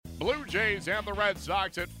Blue Jays and the Red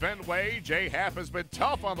Sox at Fenway. Jay Happ has been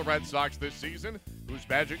tough on the Red Sox this season, whose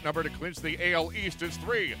magic number to clinch the AL East is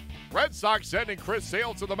 3. Red Sox sending Chris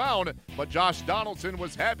Sale to the mound, but Josh Donaldson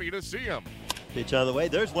was happy to see him. Pitch on the way.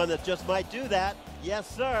 There's one that just might do that. Yes,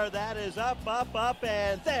 sir. That is up,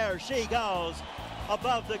 and there she goes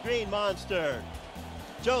above the green monster.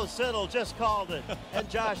 Joe Siddall just called it, and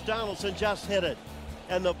Josh Donaldson just hit it.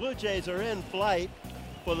 And the Blue Jays are in flight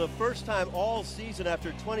for the first time all season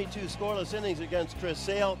after 22 scoreless innings against Chris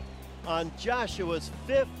Sale on Joshua's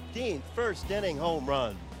 15th first inning home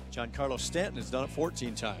run. Giancarlo Stanton has done it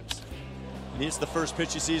 14 times. And it's the first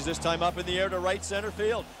pitch he sees, this time up in the air to right center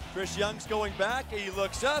field. Chris Young's going back, he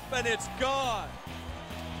looks up, and it's gone.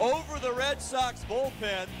 Over the Red Sox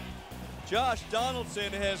bullpen, Josh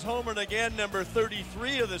Donaldson has homered again, number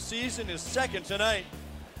 33 of the season, his second tonight.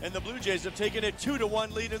 And the Blue Jays have taken a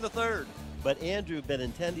 2-1 lead in the third. But Andrew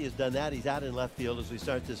Benintendi has done that. He's out in left field as we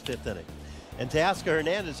start this fifth inning. And Teoscar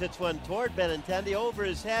Hernandez hits one toward Benintendi, over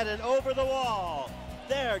his head and over the wall.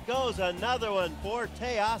 There goes another one for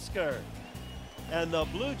Teoscar. And the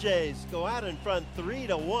Blue Jays go out in front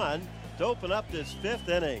 3-1 to open up this fifth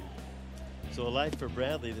inning. So a life for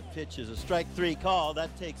Bradley. The pitch is a strike 3 call.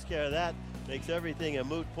 That takes care of that. Makes everything a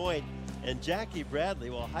moot point. And Jackie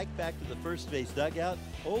Bradley will hike back to the first base dugout.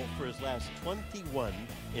 0 for his last 21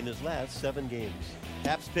 in his last 7 games.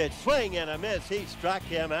 Happ's pitch, swing and a miss. He struck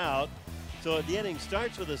him out. So the inning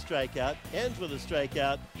starts with a strikeout, ends with a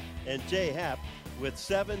strikeout, and Jay Happ with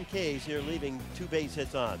 7 Ks here, leaving 2 base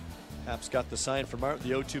hits on. Happ's got the sign from Martin.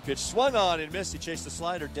 The 0-2 pitch swung on and missed. He chased the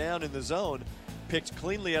slider down in the zone. Picked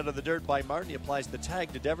cleanly out of the dirt by Martin. He applies the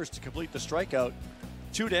tag to Devers to complete the strikeout.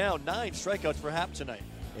 2 down, 9 strikeouts for Happ tonight.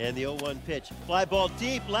 And the 0-1 pitch. Fly ball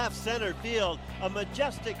deep left center field. A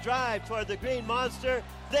majestic drive toward the green monster.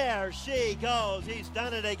 There she goes. He's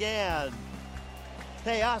done it again.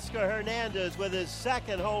 Teoscar Hernandez with his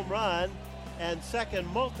second home run and second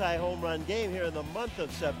multi-home run game here in the month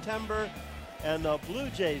of September. And the Blue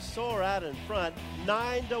Jays soar out in front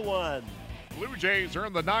 9-1. Blue Jays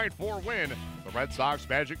earn the 9-4 win. The Red Sox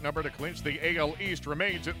magic number to clinch the AL East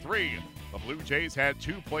remains at 3. The Blue Jays had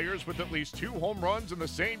 2 players with at least 2 home runs in the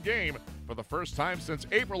same game for the first time since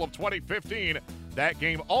April of 2015. That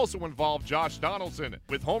game also involved Josh Donaldson.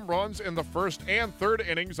 With home runs in the first and third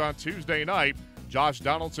innings on Tuesday night, Josh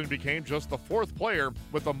Donaldson became just the 4th player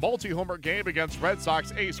with a multi-homer game against Red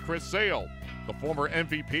Sox ace Chris Sale. The former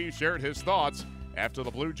MVP shared his thoughts after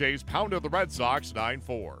the Blue Jays pounded the Red Sox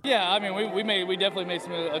 9-4. Yeah, I mean, we definitely made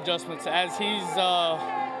some adjustments as he's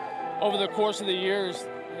over the course of the years,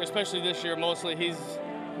 especially this year mostly, he's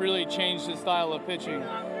really changed his style of pitching.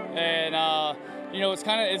 And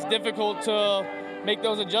it's difficult to make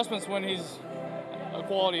those adjustments when he's a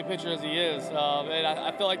quality pitcher as he is. And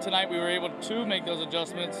I feel like tonight we were able to make those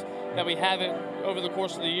adjustments that we haven't over the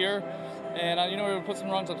course of the year. And we were able to put some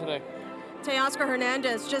runs up today. Teoscar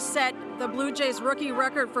Hernandez just set the Blue Jays rookie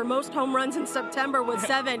record for most home runs in September with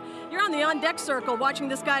 7. You're on the on-deck circle watching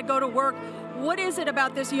this guy go to work. What is it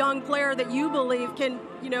about this young player that you believe can,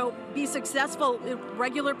 be successful in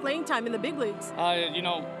regular playing time in the big leagues?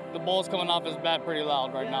 The ball's coming off his bat pretty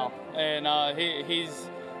loud right now. And he's,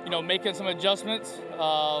 making some adjustments.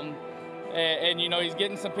 He's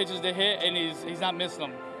getting some pitches to hit, and he's not missing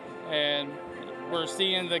them. And we're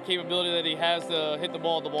seeing the capability that he has to hit the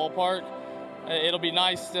ball at the ballpark. It'll be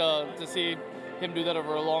nice to see him do that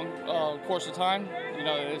over a long course of time.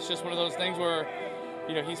 It's just one of those things where,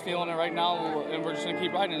 he's feeling it right now, and we're just going to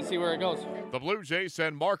keep riding and see where it goes. The Blue Jays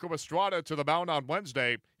send Marco Estrada to the mound on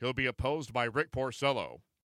Wednesday. He'll be opposed by Rick Porcello.